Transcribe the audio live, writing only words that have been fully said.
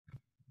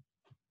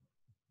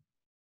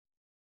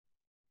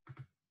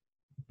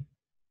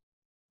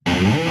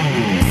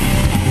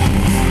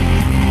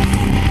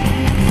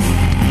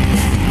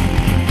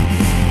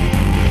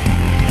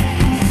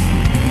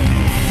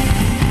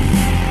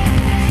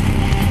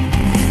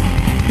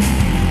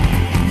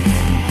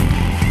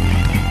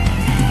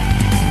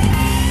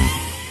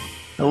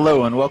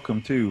Hello and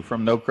welcome to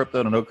From No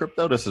Crypto to No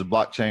Crypto. This is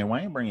Blockchain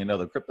Wayne bringing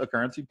another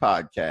cryptocurrency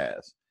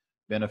podcast.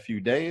 Been a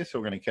few days, so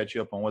we're going to catch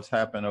you up on what's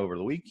happened over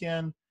the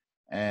weekend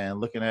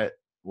and looking at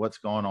what's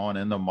going on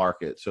in the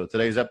market. So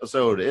today's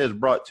episode is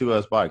brought to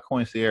us by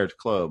Concierge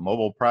Club,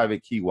 mobile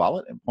private key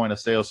wallet and point of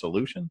sale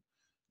solution.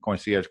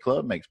 Concierge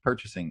Club makes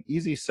purchasing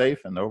easy, safe,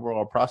 and the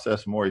overall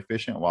process more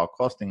efficient while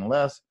costing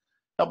less,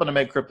 helping to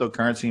make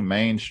cryptocurrency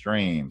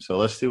mainstream. So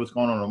let's see what's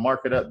going on in the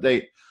market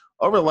update.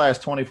 Over the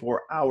last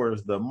 24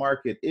 hours, the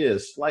market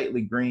is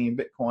slightly green,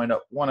 Bitcoin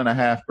up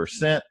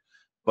 1.5%.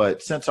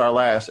 But since our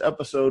last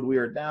episode, we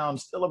are down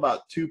still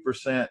about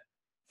 2%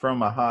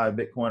 from a high,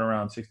 Bitcoin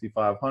around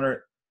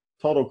 6,500.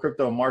 Total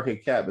crypto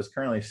market cap is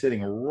currently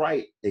sitting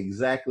right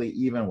exactly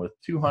even with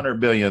 $200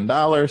 billion.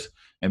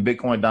 And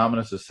Bitcoin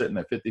dominance is sitting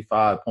at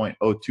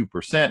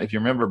 55.02%. If you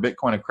remember,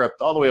 Bitcoin had crept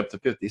all the way up to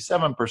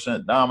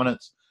 57%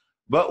 dominance.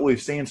 But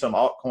we've seen some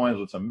altcoins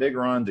with some big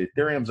runs.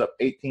 Ethereum's up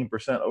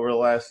 18% over the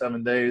last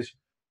 7 days.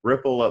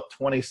 Ripple up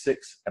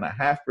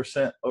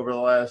 26.5% over the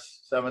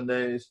last 7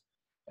 days.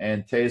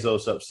 And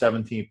Tezos up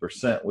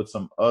 17% with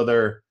some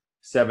other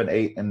 7,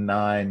 8, and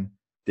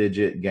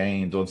 9-digit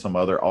gains on some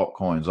other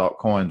altcoins.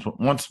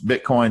 Once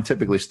Bitcoin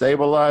typically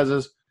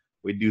stabilizes,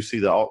 we do see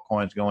the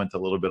altcoins go into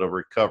a little bit of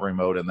recovery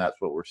mode, and that's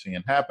what we're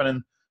seeing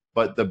happening.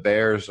 But the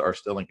bears are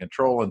still in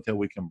control until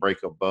we can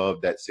break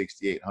above that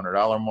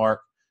 $6,800 mark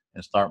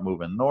and start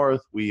moving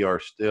north. We are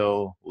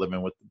still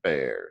living with the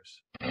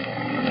bears.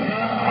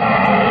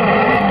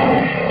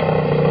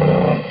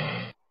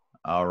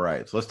 All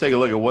right, so let's take a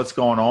look at what's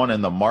going on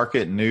in the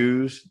market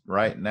news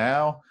right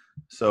now.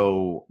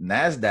 So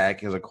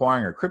NASDAQ is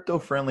acquiring a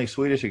crypto-friendly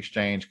Swedish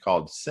exchange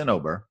called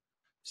Cinnober.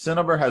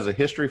 Cinnober has a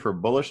history for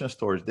bullishness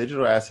towards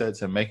digital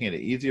assets and making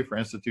it easier for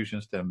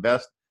institutions to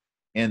invest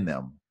in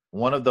them.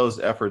 One of those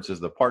efforts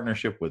is the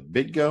partnership with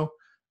BitGo,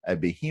 a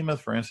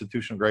behemoth for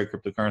institutional-grade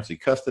cryptocurrency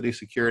custody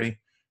security.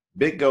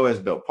 BitGo has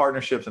built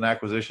partnerships and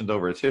acquisitions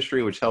over its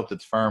history, which helped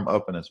its firm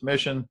up in its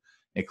mission,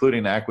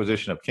 including the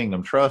acquisition of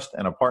Kingdom Trust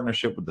and a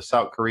partnership with the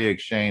South Korea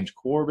exchange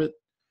Corbit.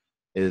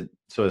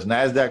 So is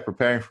NASDAQ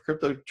preparing for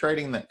crypto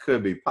trading? That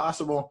could be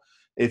possible.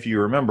 If you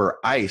remember,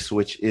 ICE,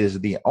 which is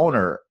the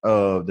owner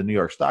of the New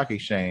York Stock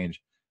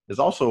Exchange, is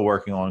also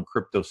working on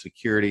crypto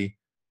security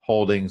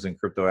holdings and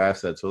crypto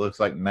assets. So it looks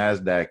like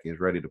NASDAQ is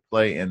ready to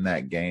play in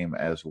that game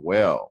as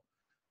well.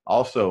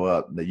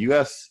 Also, the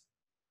U.S.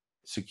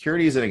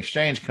 Securities and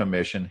Exchange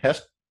Commission,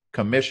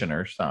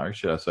 Commissioner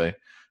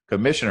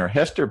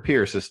Hester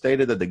Pierce has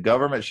stated that the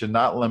government should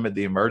not limit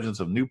the emergence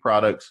of new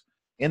products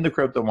in the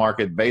crypto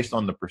market based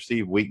on the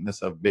perceived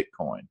weakness of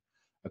Bitcoin.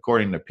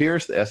 According to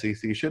Pierce, the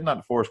SEC should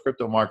not force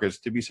crypto markets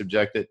to be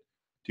subjected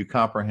to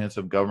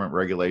comprehensive government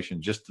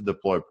regulation just to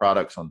deploy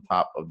products on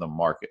top of the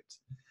markets.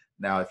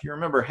 Now, if you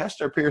remember,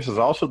 Hester Pierce is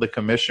also the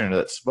commissioner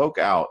that spoke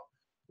out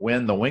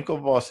when the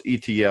Winklevoss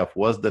ETF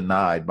was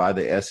denied by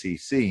the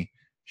SEC.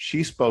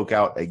 She spoke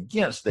out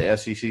against the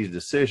SEC's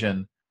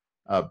decision,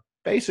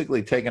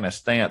 basically taking a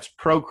stance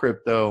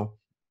pro-crypto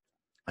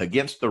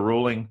against the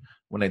ruling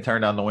when they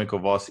turned down the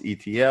Winklevoss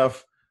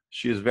ETF.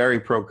 She is very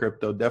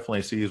pro-crypto,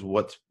 definitely sees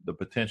what the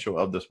potential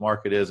of this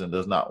market is and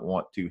does not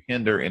want to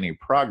hinder any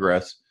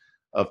progress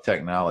of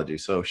technology.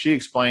 So she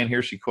explained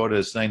here, she quoted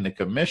as saying, the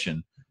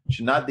commission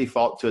should not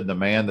default to a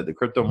demand that the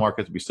crypto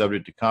markets be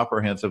subject to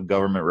comprehensive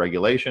government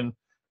regulation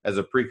as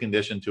a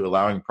precondition to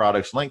allowing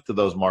products linked to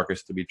those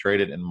markets to be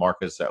traded in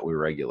markets that we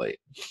regulate.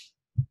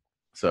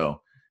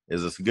 So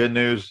is this good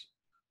news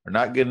or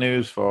not good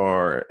news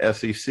for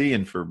SEC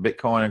and for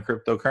Bitcoin and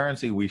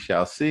cryptocurrency? We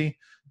shall see,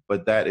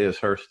 but that is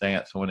her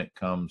stance when it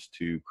comes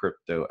to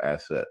crypto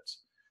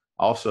assets.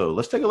 Also,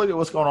 let's take a look at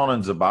what's going on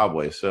in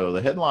Zimbabwe. So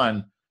the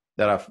headline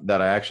that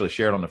I actually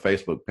shared on the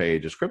Facebook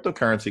page is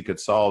cryptocurrency could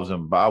solve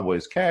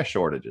Zimbabwe's cash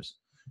shortages.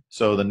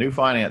 So the new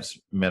finance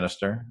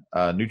minister,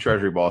 new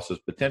treasury boss, is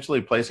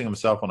potentially placing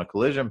himself on a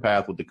collision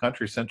path with the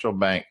country's central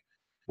bank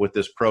with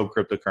this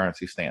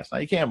pro-cryptocurrency stance. Now,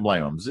 you can't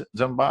blame them.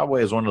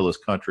 Zimbabwe is one of those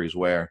countries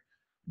where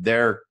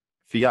their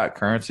fiat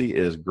currency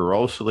is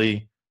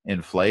grossly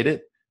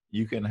inflated.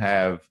 You can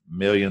have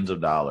millions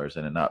of dollars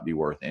and it not be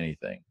worth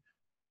anything.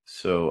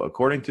 So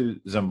according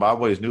to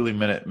Zimbabwe's newly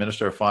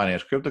Minister of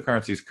Finance,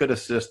 cryptocurrencies could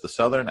assist the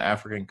Southern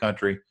African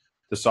country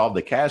to solve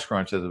the cash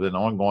crunch that has been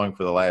ongoing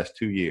for the last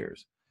 2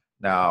 years.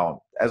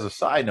 Now, as a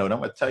side note, I'm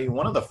going to tell you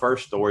one of the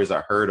first stories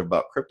I heard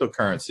about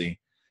cryptocurrency,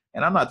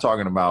 and I'm not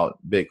talking about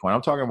Bitcoin.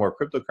 I'm talking about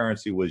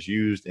cryptocurrency was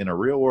used in a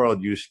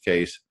real-world use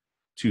case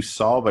to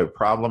solve a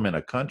problem in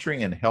a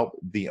country and help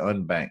the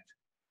unbanked.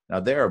 Now,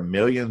 there are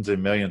millions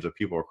and millions of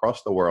people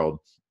across the world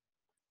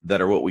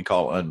that are what we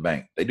call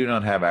unbanked. They do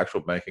not have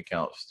actual bank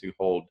accounts to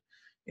hold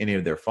any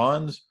of their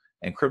funds,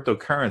 and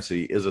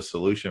cryptocurrency is a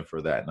solution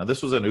for that. Now,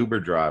 this was an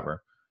Uber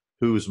driver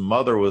whose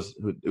mother was,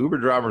 Uber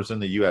driver was in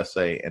the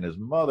USA, and his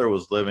mother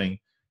was living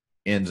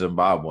in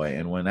Zimbabwe.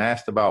 And when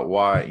asked about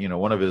why,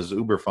 one of his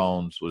Uber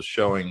phones was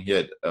showing, he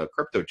had a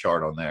crypto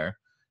chart on there.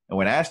 And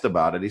when asked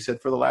about it, he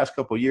said for the last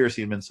couple of years,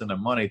 he'd been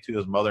sending money to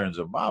his mother in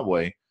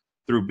Zimbabwe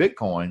through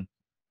Bitcoin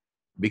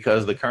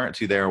because the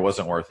currency there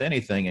wasn't worth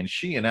anything. And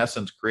she, in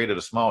essence, created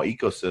a small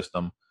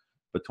ecosystem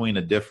between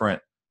the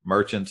different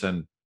merchants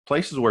and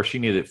places where she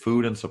needed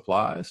food and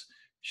supplies.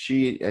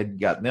 She had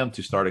got them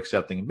to start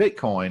accepting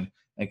Bitcoin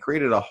and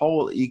created a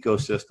whole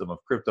ecosystem of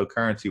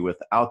cryptocurrency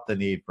without the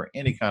need for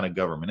any kind of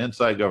government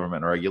insight,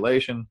 government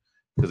regulation.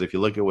 Because if you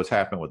look at what's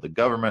happened with the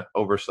government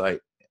oversight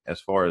as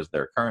far as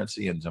their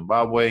currency in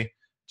Zimbabwe,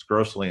 it's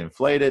grossly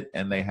inflated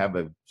and they have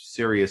a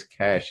serious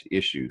cash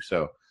issue.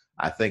 So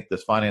I think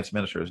this finance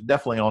minister is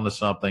definitely onto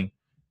something,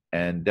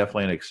 and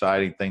definitely an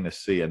exciting thing to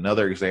see.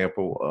 Another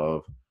example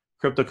of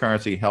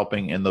cryptocurrency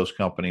helping in those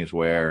companies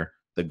where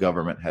the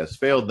government has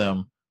failed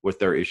them with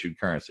their issued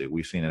currency.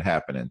 We've seen it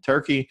happen in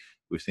Turkey.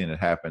 We've seen it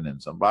happen in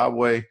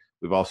Zimbabwe.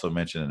 We've also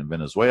mentioned it in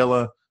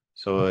Venezuela.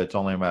 So it's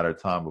only a matter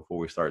of time before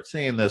we start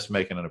seeing this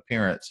making an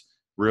appearance,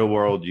 real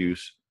world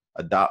use,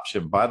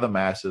 adoption by the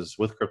masses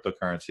with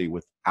cryptocurrency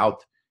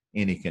without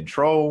any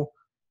control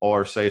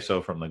or say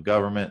so from the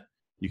government.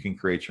 You can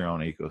create your own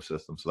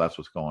ecosystem. So that's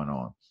what's going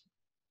on.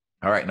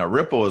 All right. Now,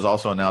 Ripple is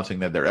also announcing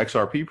that their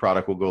XRP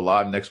product will go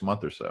live next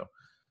month or so.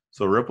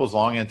 So Ripple's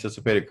long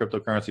anticipated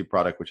cryptocurrency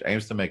product, which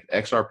aims to make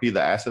XRP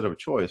the asset of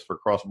choice for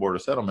cross-border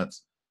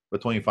settlements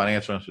between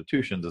financial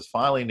institutions, is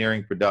finally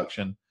nearing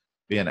production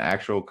via an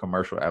actual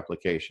commercial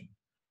application.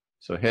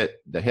 So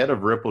the head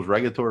of Ripple's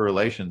regulatory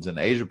relations in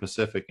Asia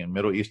Pacific and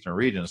Middle Eastern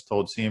regions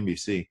told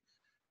CNBC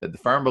that the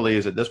firm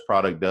believes that this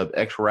product, dubbed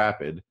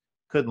XRapid,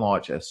 could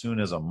launch as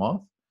soon as a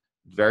month.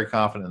 Very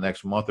confident the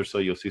next month or so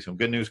you'll see some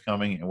good news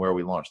coming and where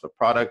we launch the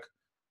product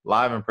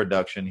live in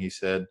production. He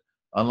said,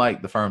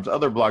 unlike the firm's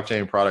other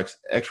blockchain products,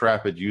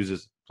 XRapid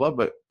uses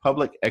public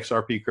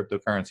XRP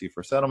cryptocurrency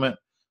for settlement,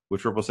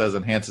 which Ripple says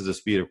enhances the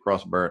speed of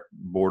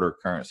cross-border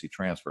currency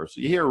transfer.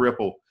 So you hear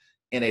Ripple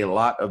in a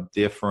lot of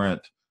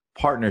different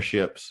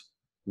partnerships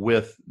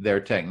with their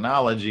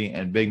technology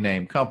and big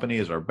name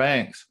companies or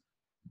banks,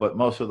 but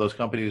most of those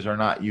companies are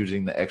not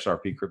using the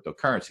XRP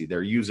cryptocurrency.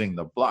 They're using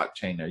the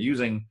blockchain. They're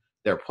using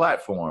their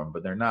platform,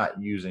 but they're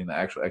not using the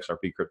actual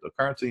XRP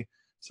cryptocurrency.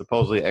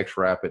 Supposedly,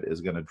 XRapid is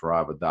going to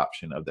drive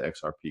adoption of the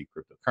XRP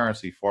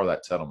cryptocurrency for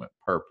that settlement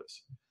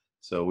purpose.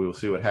 So we will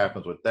see what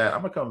happens with that.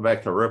 I'm going to come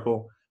back to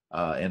Ripple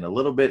in a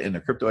little bit in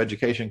the crypto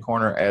education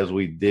corner as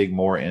we dig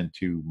more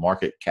into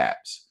market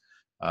caps.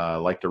 I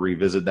like to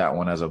revisit that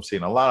one as I'm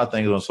seeing a lot of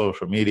things on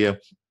social media,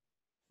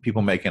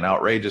 people making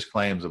outrageous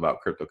claims about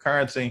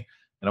cryptocurrency,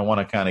 and I want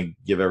to kind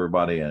of give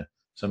everybody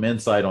some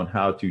insight on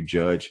how to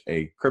judge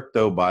a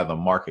crypto by the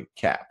market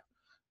cap.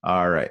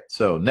 All right,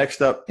 so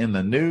next up in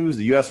the news,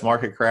 the U.S.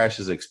 market crash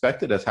is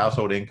expected as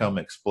household income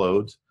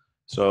explodes.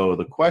 So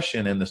the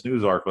question in this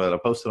news article that I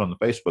posted on the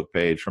Facebook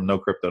page, From No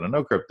Crypto to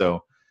No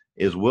Crypto,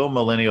 is will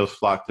millennials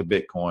flock to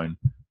Bitcoin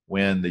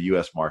when the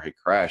U.S. market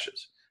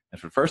crashes? And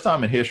for the first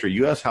time in history,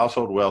 U.S.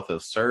 household wealth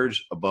has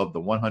surged above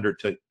the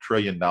 $100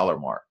 trillion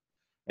mark.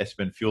 It's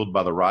been fueled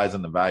by the rise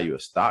in the value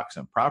of stocks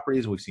and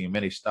properties. We've seen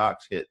many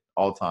stocks hit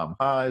all-time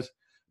highs.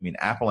 I mean,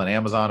 Apple and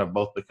Amazon have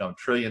both become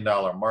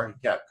trillion-dollar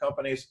market cap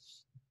companies.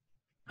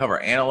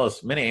 However,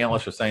 many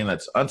analysts are saying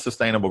that's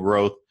unsustainable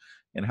growth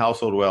in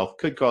household wealth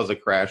could cause a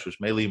crash, which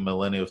may lead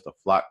millennials to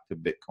flock to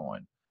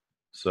Bitcoin.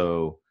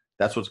 So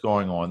that's what's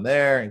going on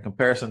there. In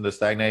comparison to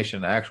stagnation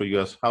in actual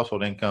U.S.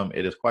 household income,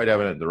 it is quite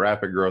evident the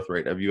rapid growth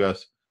rate of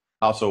U.S.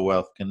 household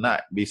wealth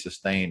cannot be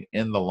sustained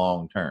in the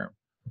long term.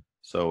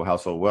 So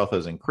household wealth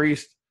has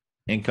increased,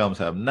 incomes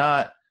have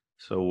not.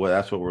 So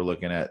that's what we're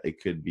looking at.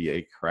 It could be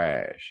a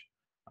crash.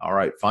 All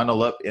right,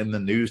 final up in the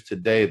news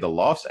today, the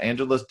Los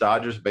Angeles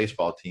Dodgers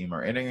baseball team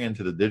are entering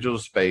into the digital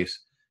space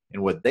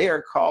in what they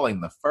are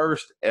calling the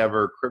first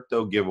ever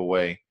crypto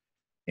giveaway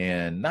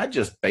in not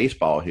just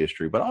baseball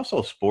history, but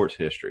also sports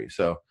history.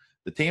 So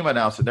the team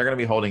announced that they're going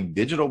to be holding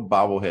digital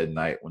bobblehead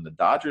night when the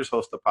Dodgers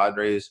host the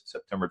Padres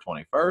September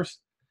 21st.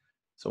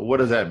 So what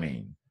does that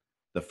mean?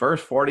 The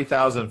first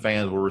 40,000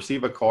 fans will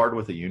receive a card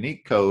with a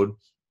unique code.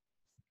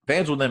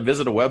 Fans will then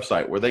visit a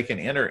website where they can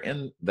enter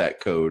in that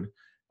code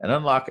and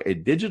unlock a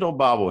digital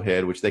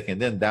bobblehead, which they can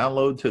then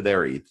download to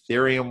their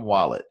Ethereum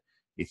wallet.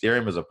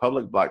 Ethereum is a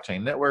public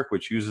blockchain network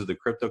which uses the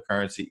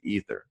cryptocurrency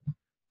Ether.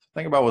 So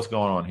think about what's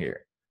going on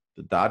here.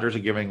 The Dodgers are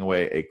giving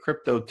away a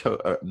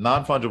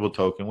non-fungible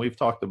token. We've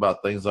talked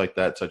about things like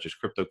that, such as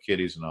crypto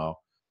kitties and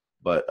all,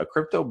 but a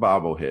crypto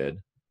bobblehead.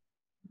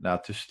 Now,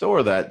 to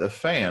store that,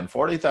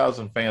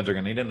 40,000 fans are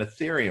going to need an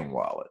Ethereum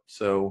wallet.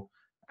 So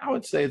I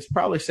would say it's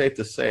probably safe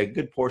to say a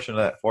good portion of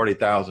that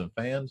 40,000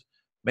 fans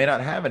may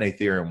not have an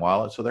Ethereum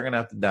wallet, so they're going to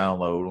have to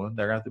download one.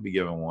 They're going to have to be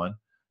given one.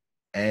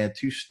 And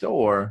to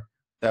store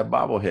that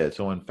bobblehead.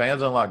 So when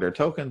fans unlock their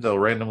tokens, they'll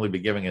randomly be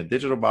giving a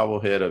digital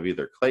bobblehead of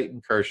either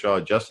Clayton Kershaw,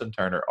 Justin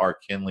Turner, or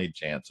Kenley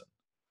Jansen.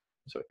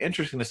 So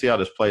interesting to see how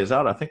this plays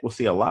out. I think we'll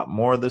see a lot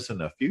more of this in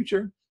the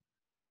future.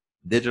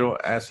 Digital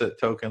asset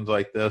tokens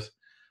like this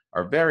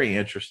are very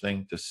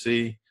interesting to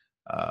see.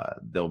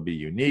 They'll be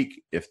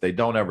unique. If they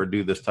don't ever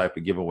do this type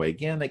of giveaway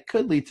again, it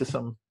could lead to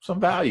some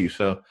value.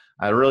 So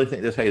I really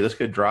think this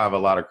could drive a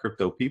lot of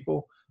crypto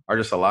people or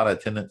just a lot of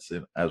attendance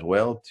as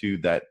well to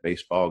that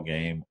baseball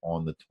game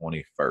on the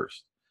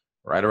 21st,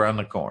 right around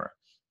the corner.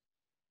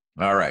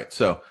 All right,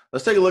 so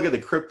let's take a look at the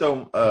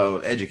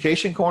crypto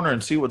education corner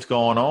and see what's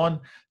going on.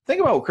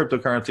 Think about what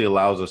cryptocurrency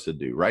allows us to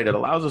do, right? It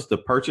allows us to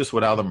purchase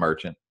without a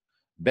merchant,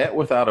 bet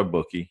without a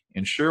bookie,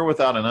 insure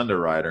without an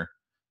underwriter.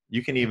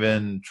 You can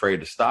even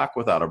trade a stock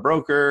without a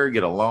broker,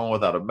 get a loan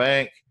without a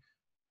bank.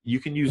 You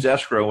can use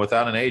escrow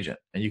without an agent,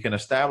 and you can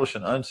establish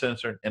an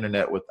uncensored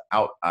internet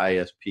without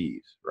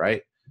ISPs,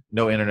 right?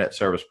 No internet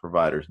service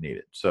providers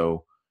needed.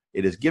 So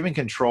it is giving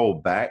control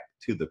back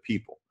to the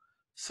people.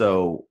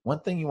 So one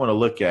thing you want to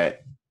look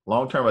at,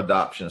 long-term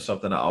adoption is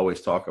something I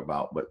always talk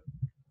about, but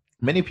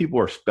many people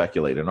are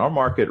speculating. Our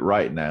market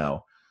right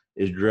now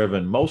is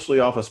driven mostly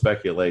off of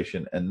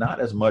speculation and not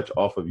as much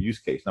off of use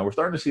case. Now we're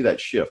starting to see that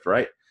shift,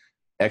 right?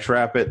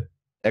 XRapid,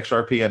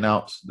 XRP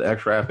announced the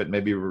XRapid may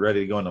be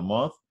ready to go in a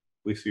month.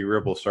 We see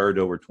Ripple surge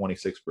over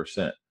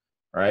 26%,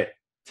 right?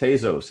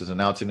 Tezos is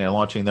announcing they're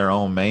launching their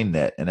own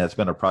mainnet, and that's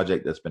been a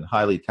project that's been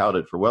highly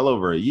touted for well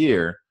over a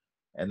year.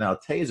 And now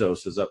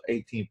Tezos is up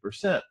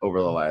 18%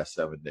 over the last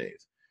 7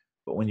 days.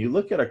 But when you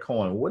look at a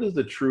coin, what is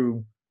the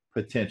true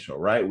potential,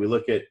 right? You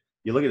look at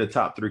the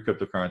top three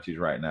cryptocurrencies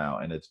right now,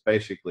 and it's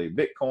basically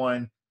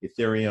Bitcoin,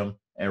 Ethereum,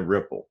 and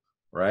Ripple,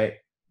 right?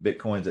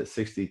 Bitcoin's at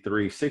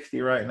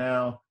 63.60 right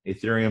now.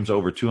 Ethereum's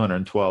over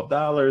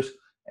 $212,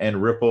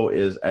 and Ripple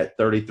is at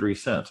 33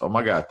 cents. Oh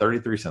my God,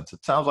 33 cents.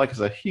 It sounds like it's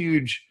a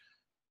huge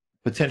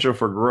potential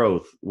for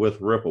growth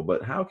with Ripple,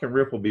 but how can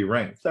Ripple be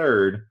ranked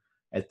third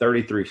at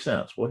 33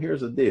 cents? Well,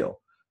 here's the deal.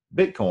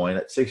 Bitcoin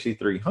at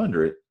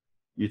 6,300,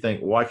 you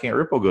think, why can't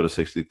Ripple go to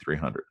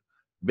 6,300?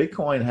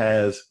 Bitcoin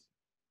has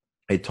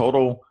a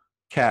total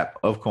cap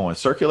of coins,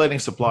 circulating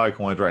supply of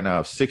coins right now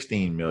of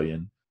 16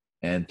 million,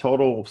 and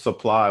total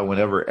supply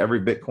whenever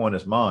every Bitcoin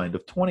is mined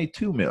of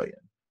 22 million,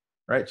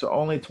 right? So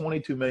only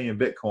 22 million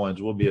Bitcoins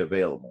will be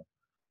available.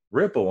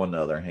 Ripple, on the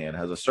other hand,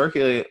 has a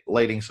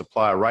circulating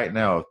supply right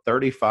now of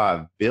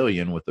 35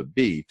 billion with a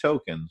B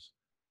tokens,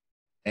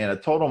 and a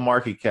total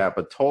market cap,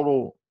 a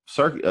total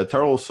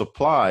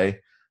supply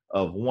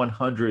of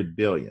 100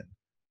 billion,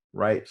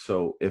 right?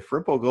 So if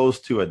Ripple goes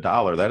to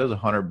 $1, that is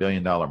 $100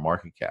 billion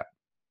market cap.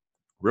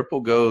 Ripple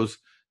goes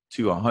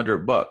to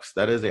 $100,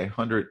 that is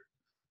 $100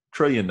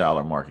 trillion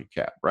market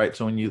cap, right?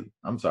 So when it's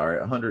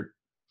 100,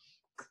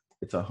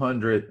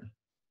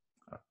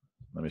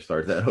 let me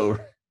start that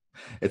over.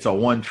 It's a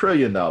 $1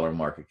 trillion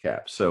market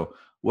cap. So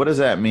what does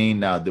that mean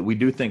now that we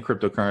do think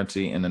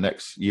cryptocurrency in the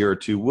next year or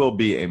two will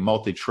be a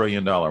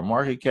multi-trillion-dollar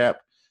market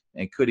cap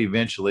and could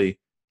eventually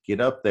get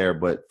up there?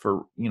 But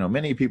for,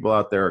 many people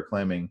out there are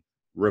claiming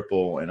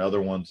Ripple and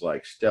other ones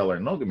like Stellar.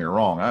 And don't get me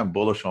wrong, I'm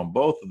bullish on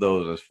both of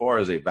those as far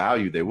as a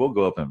value. They will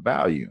go up in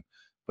value.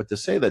 But to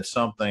say that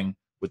something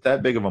with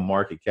that big of a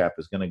market cap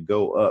is going to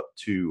go up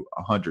to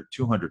 $100,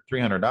 $200,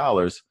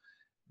 $300,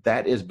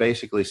 that is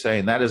basically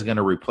saying that is going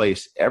to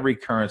replace every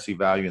currency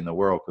value in the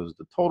world, because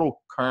the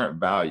total current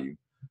value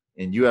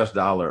in US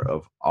dollar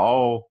of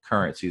all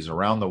currencies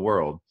around the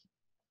world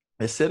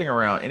is sitting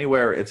around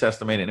anywhere, it's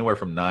estimated anywhere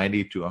from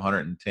 90 to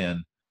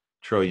 $110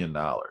 trillion.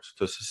 So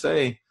to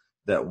say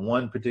that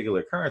one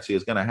particular currency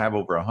is going to have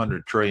over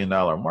 $100 trillion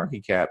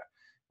market cap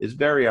is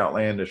very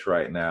outlandish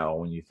right now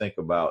when you think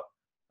about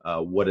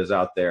what is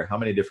out there, how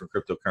many different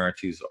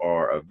cryptocurrencies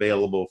are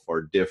available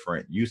for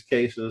different use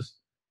cases.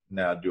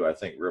 Now, do I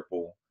think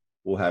Ripple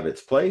will have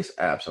its place?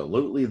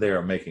 Absolutely. They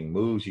are making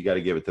moves. You got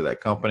to give it to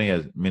that company,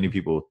 as many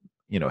people,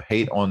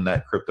 hate on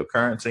that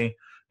cryptocurrency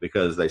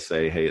because they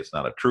say, hey, it's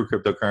not a true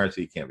cryptocurrency.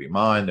 It can't be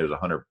mined. There's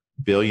 100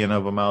 billion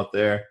of them out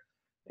there.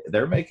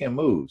 They're making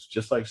moves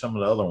just like some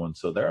of the other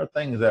ones. So there are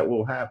things that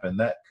will happen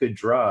that could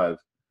drive,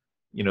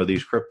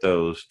 these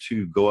cryptos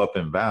to go up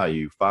in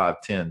value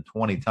 5, 10,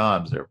 20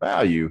 times their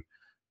value.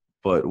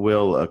 But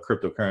will a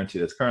cryptocurrency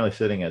that's currently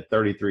sitting at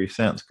 33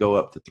 cents go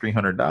up to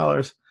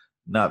 $300?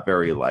 Not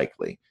very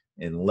likely,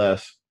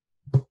 unless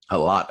a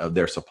lot of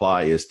their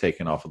supply is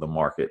taken off of the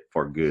market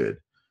for good.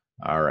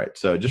 All right.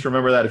 So just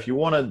remember that if you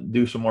want to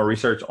do some more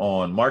research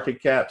on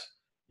market caps,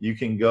 you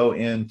can go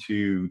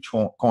into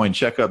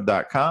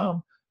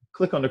coincheckup.com,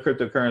 click on the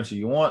cryptocurrency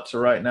you want. So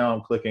right now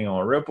I'm clicking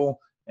on Ripple.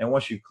 And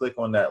once you click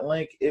on that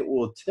link, it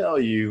will tell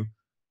you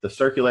the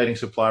circulating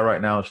supply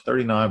right now is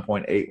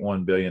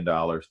 $39.81 billion,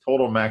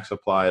 total max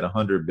supply at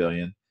 $100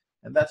 billion.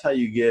 And that's how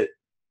you get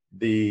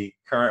the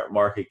current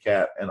market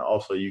cap. And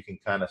also you can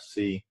kind of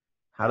see,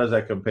 how does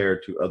that compare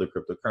to other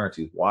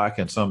cryptocurrencies? Why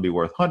can some be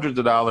worth hundreds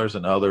of dollars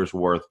and others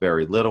worth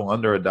very little,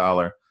 under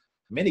 $1? In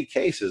many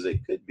cases,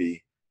 it could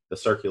be the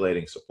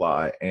circulating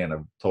supply and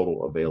a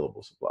total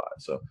available supply.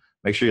 So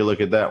make sure you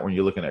look at that when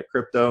you're looking at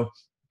crypto.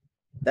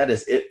 That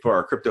is it for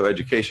our crypto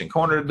education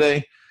corner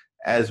today.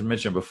 As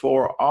mentioned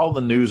before, all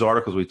the news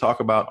articles we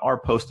talk about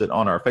are posted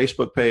on our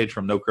Facebook page,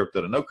 From No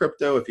Crypto to No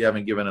Crypto. If you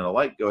haven't given it a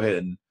like, go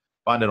ahead and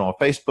find it on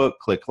Facebook,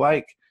 click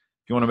like.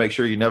 If you want to make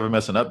sure you never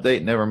miss an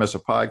update, never miss a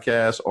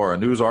podcast or a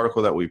news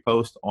article that we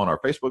post on our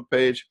Facebook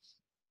page,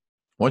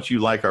 once you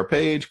like our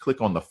page,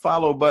 click on the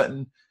follow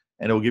button,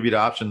 and it will give you the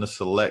option to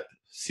select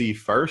See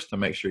First to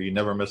make sure you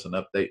never miss an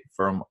update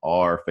from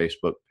our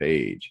Facebook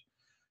page.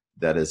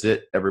 That is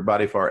it,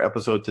 everybody, for our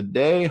episode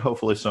today.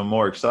 Hopefully some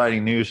more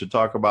exciting news to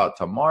talk about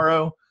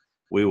tomorrow.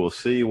 We will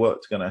see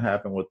what's going to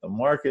happen with the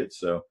market.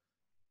 So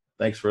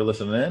thanks for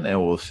listening in,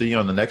 and we'll see you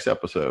on the next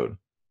episode.